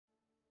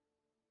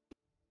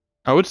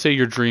I would say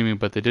you're dreaming,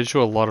 but they did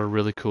show a lot of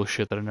really cool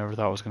shit that I never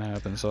thought was gonna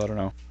happen. So I don't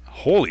know.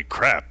 Holy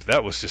crap!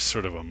 That was just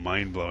sort of a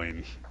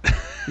mind-blowing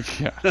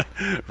Yeah.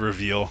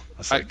 reveal. I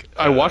was like,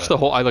 I watched the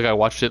whole. I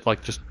watched it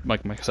like just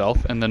like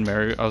myself, and then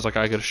Mary. I was like,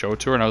 I gotta show it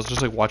to her, and I was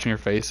just like watching her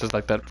face as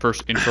like that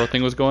first intro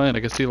thing was going, and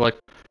I could see like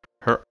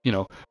her,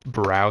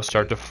 brow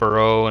start to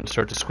furrow and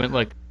start to squint.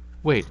 Like,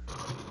 wait,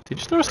 did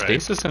you throw a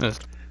stasis in his?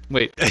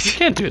 Wait, you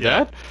can't do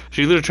that.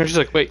 She literally turns. She's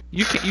like, wait,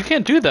 you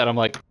can't do that. I'm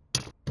like,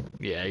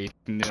 yeah,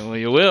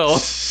 you will.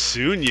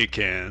 Soon you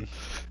can.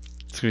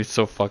 It's gonna be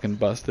so fucking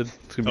busted.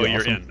 It's gonna be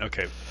awesome. You're in.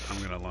 Okay,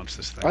 I'm gonna launch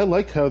this thing. I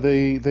like how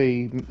they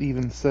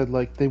even said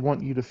like they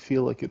want you to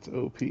feel like it's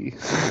OP.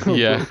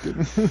 Yeah.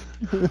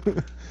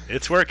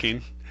 It's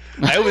working.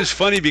 It was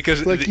funny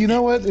because like, you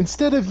know what?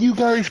 Instead of you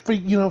guys,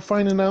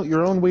 finding out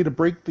your own way to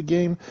break the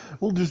game,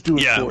 we'll just do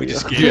it for we you.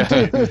 just gave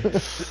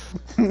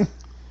it.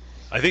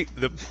 I think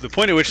the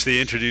point at which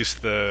they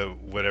introduced the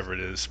whatever it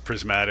is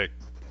prismatic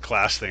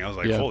class thing, I was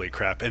like, holy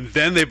crap! And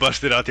then they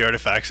busted out the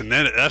artifacts, and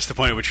then that's the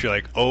point at which you're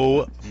like,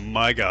 oh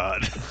my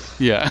god.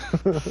 Yeah.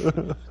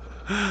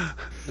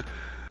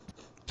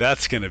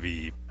 That's gonna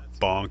be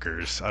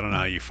bonkers. I don't know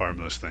how you farm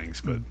those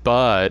things,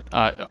 but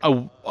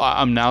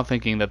I'm now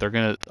thinking that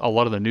a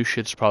lot of the new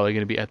shit's probably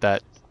gonna be at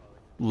that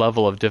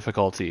level of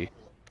difficulty.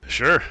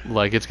 Sure.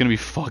 Like it's gonna be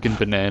fucking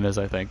bananas,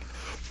 I think.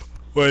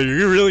 Well,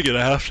 you're really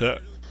gonna have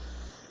to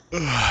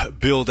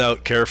build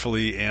out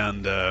carefully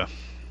and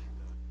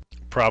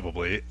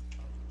probably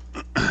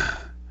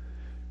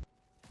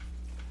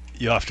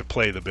you have to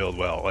play the build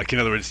well. Like in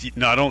other words,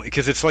 not only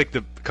because it's like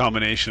the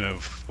combination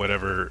of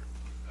whatever.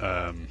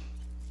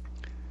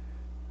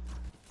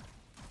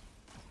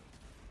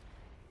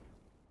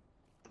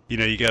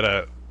 You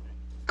gotta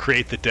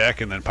create the deck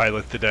and then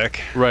pilot the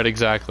deck. Right,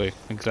 exactly.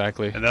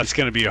 And that's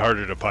gonna be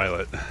harder to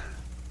pilot.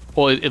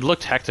 Well, it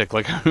looked hectic.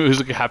 Like it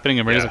was happening,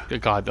 and Mary's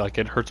like, God, like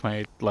it hurts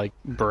my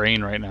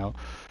brain right now.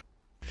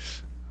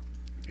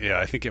 Yeah,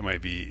 I think it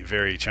might be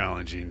very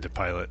challenging to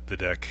pilot the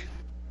deck.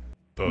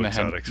 Bow The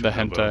exotics. The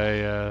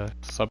hentai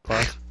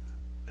subclass.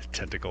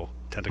 Tentacle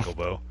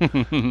bow.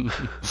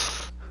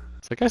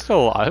 It's like, guy's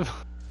still alive.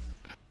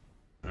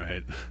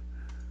 Right.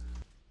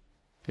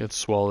 He gets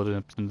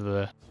swallowed into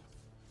the.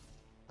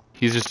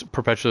 He's just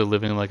perpetually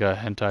living like a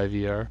hentai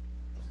VR.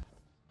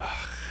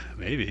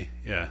 Maybe,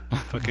 yeah.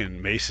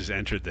 Fucking Mace has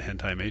entered the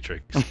hentai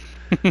matrix.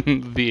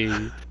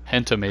 The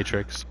henta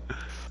matrix.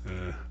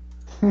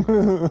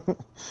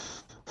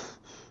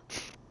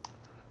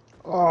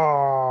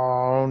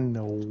 Oh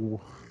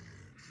no.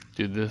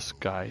 Dude, this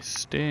guy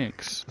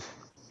stinks.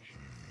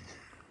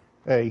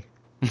 Hey.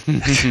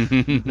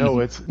 No,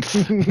 it's.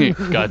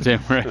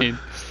 Goddamn right.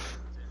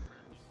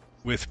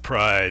 With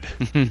pride.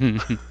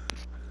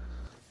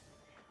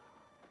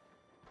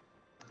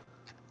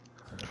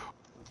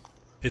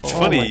 It's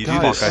funny you do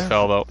this. I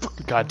fell though.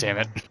 God damn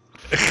it.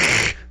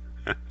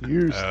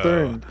 You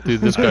stink. Dude,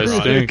 this guy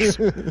stinks.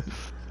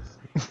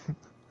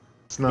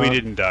 We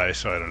didn't die,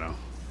 so I don't know.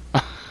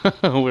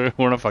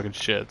 we're not fucking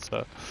shit,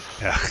 so.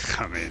 Yeah,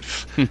 I mean,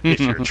 if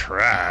you're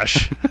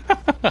trash.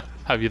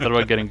 Have you thought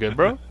about getting good,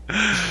 bro?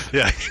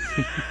 Yeah.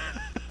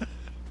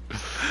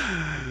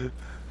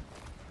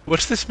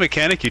 What's this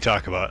mechanic you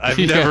talk about? I've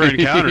never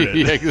encountered it.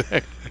 Yeah,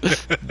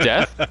 exactly.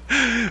 Death?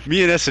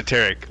 Me and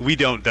Esoteric, we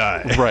don't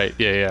die. Right,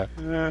 yeah.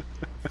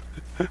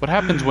 What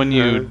happens when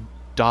you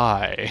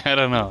die? I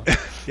don't know.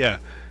 Yeah.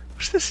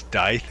 What's this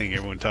die thing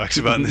everyone talks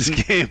about in this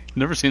game?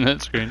 Never seen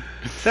that screen.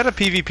 Is that a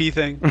PvP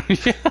thing?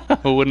 Yeah,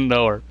 I wouldn't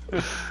know her.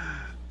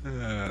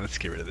 Let's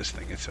get rid of this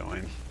thing. It's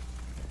annoying.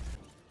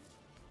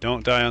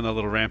 Don't die on the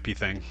little rampy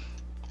thing.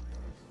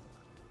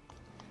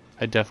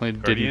 I definitely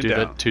didn't do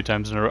that 2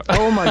 times in a row.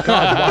 Oh my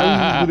god,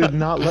 why would it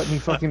not let me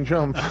fucking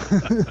jump?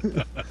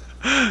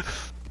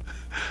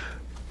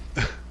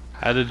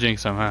 Had to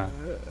jinx him, huh?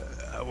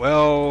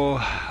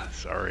 Well,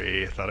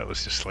 sorry. I thought it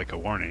was just like a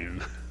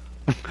warning.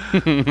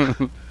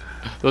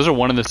 Those are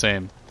one and the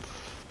same.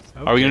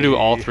 Okay. Are we gonna do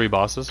all 3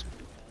 bosses?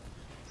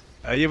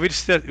 Yeah, we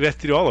have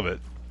to do all of it.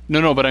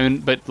 No, but I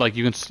mean, like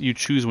you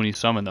choose when you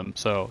summon them.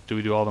 So do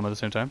we do all of them at the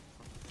same time?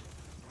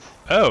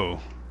 Oh,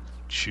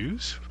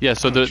 choose? Yeah.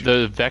 So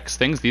the Vex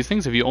things, these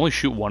things, if you only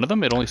shoot one of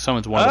them, it only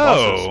summons one of the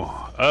bosses.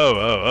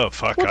 Oh,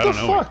 fuck! What I don't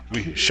the know. fuck?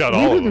 We shut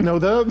all of them. You didn't know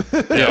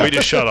that? Yeah, we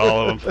just shut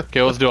all of them.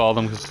 Okay, let's do all of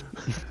them because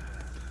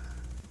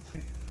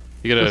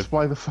you gotta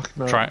why the fuck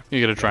not?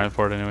 You gotta try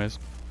for it anyways.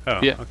 Oh,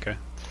 yeah. Okay.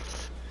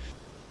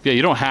 Yeah,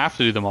 you don't have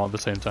to do them all at the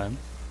same time.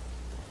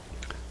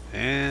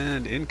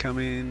 And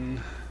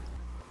incoming.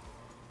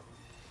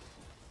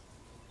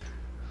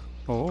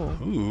 Oh.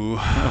 Ooh.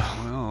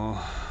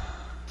 Well.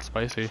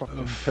 Spicy.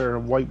 Fucking pair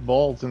of white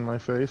balls in my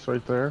face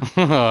right there.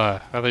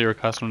 I thought you were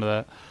accustomed to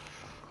that.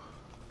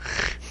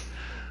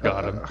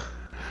 Got him.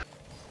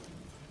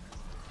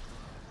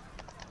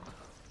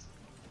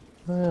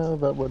 Yeah,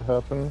 that would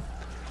happen.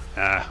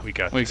 We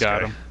got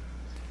him.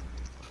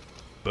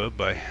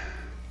 Bye-bye.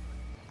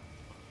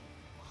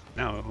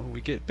 Now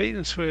we get bait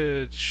and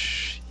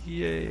switch.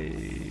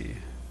 Yay.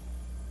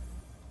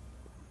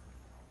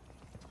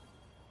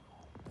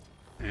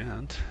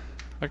 And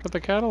I got the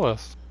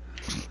catalyst.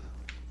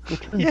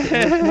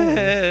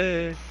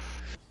 Yeah.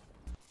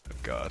 Oh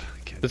God. I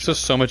can't It's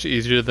just so much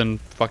easier than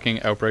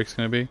fucking Outbreak's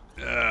gonna be.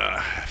 I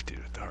have to do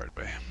it the hard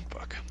way.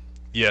 Fuck.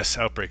 Yes,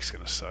 Outbreak's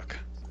gonna suck.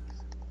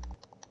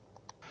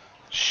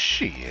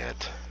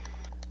 Shit.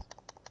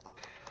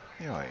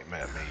 You ain't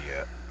met me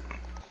yet.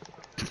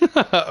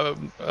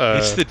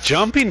 It's the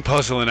jumping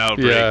puzzle in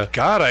Outbreak. Yeah.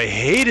 God, I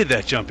hated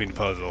that jumping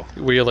puzzle.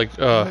 We like,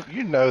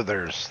 You know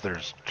there's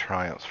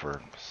triumphs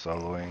for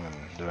soloing and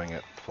doing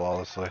it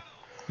flawlessly.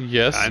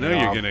 yes. I know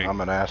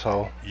I'm an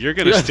asshole. You're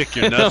gonna stick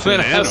your nuts in I'm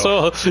the an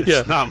handle. asshole. Yeah.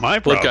 It's not my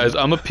problem. Look, guys,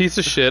 I'm a piece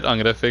of shit. I'm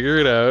gonna figure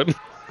it out.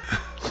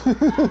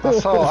 I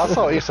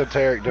saw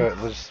Esoteric do it,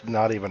 just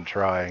not even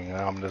trying. And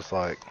I'm just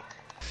like.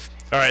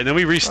 All right, then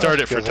we restart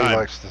it for He time.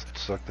 likes to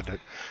suck the dick.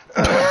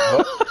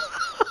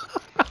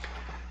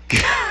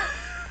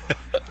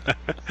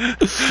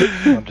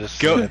 I'm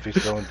just Go- saying if he's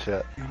still in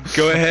chat.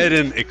 Go ahead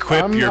and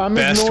equip your I'm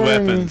best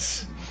ignoring-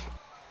 weapons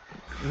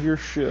Your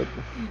shit.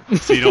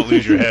 so you don't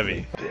lose your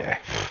heavy. Yeah.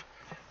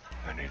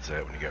 Who needs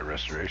that when you got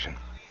restoration?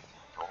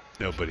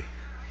 Nobody.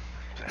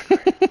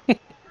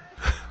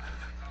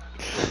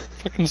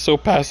 Fucking so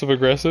passive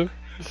aggressive.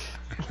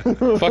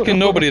 Fucking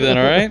nobody then,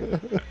 alright?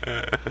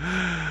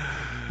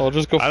 I'll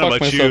just go I don't know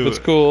fuck about myself, you. it's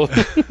cool.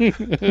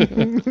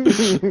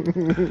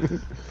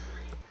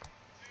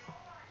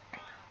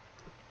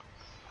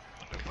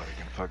 Nobody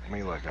can fuck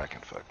me like I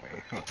can fuck me.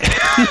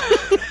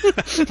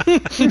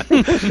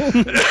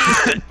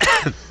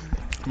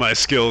 My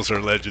skills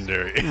are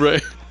legendary.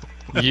 Right.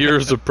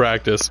 Years of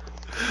practice.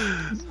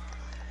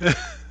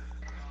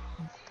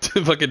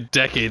 Fucking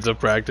decades of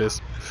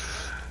practice.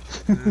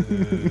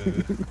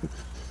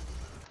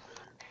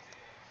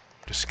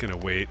 Just gonna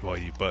wait while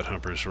you butt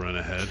humpers run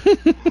ahead.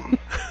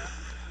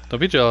 Don't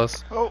be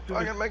jealous. Oh,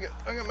 I can make it.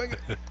 I can make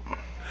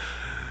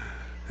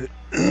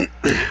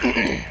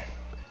it.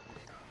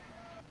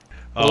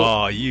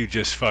 Oh, you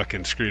just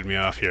fucking screwed me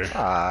off here.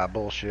 Ah,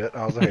 bullshit.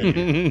 I was ahead of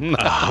you.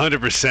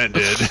 100%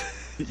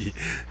 did.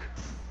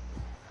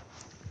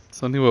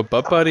 Something with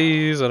butt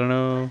buddies, I don't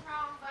know.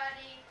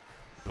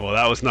 Well,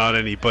 that was not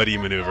any buddy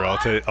maneuver. I'll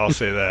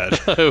say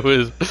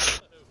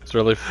that. It's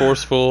really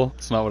forceful.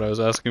 It's not what I was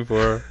asking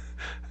for.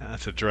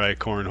 That's a dry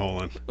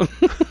cornholing.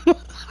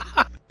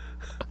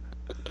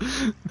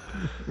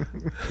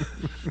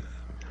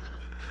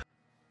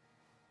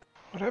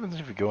 What happens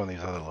if you go in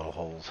these other little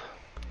holes?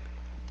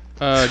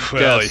 Well,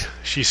 Guess.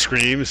 she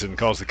screams and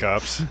calls the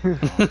cops.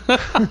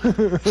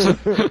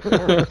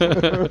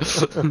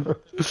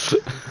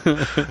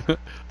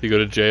 You go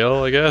to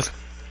jail, I guess.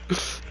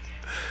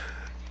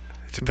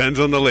 It depends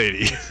on the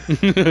lady.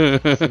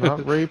 It's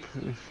not rape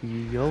if you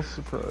yell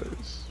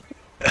surprise.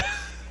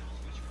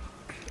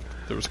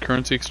 There was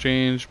currency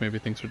exchange. Maybe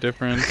things were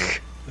different.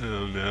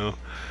 Oh no.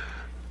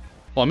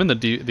 Well, I'm in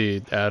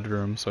the ad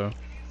room, so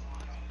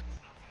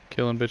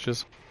killing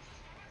bitches.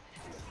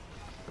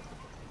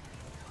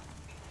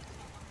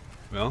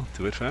 Well,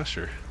 do it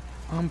faster.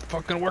 I'm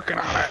fucking working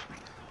on it.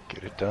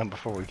 Get it done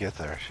before we get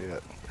there.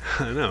 Shit.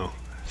 I know.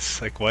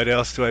 It's like, why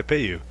else do I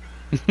pay you?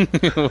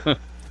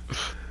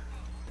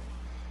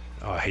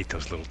 Oh, I hate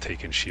those little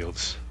taken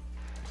shields.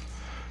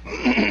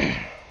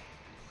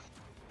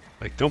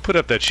 Like, don't put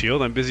up that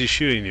shield. I'm busy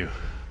shooting you.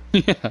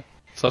 Yeah,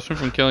 stops me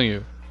from killing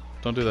you.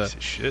 Don't do Piece that.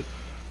 of shit.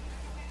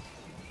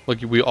 Look,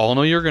 we all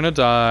know you're gonna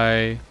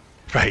die.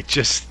 Right,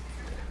 just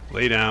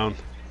lay down.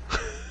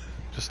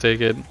 Just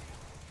take it.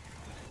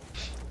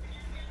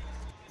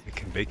 I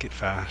can make it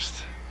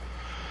fast.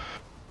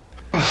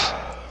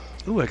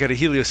 Ooh, I got a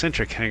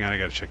heliocentric. Hang on, I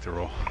gotta check the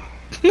roll.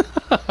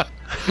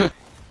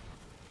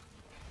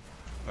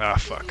 Ah,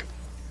 fuck.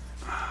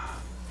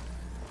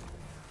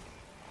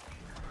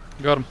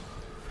 Got him.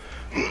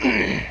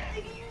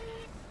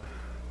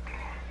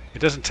 It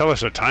doesn't tell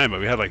us our time, but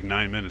we had like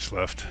 9 minutes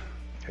left.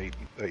 Eight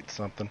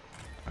something.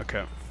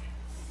 Okay.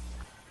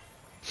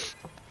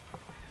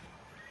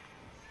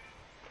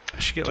 I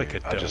should get like a I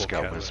double just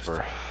got catalyst.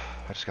 Whisper.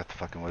 I just got the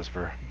fucking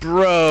Whisper.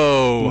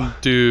 Bro!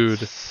 Dude.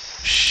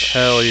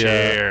 Hell yeah.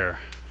 Share.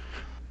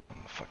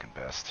 I'm the fucking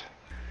best.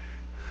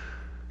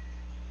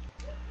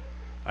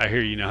 I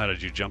hear you know how to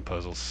do jump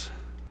puzzles.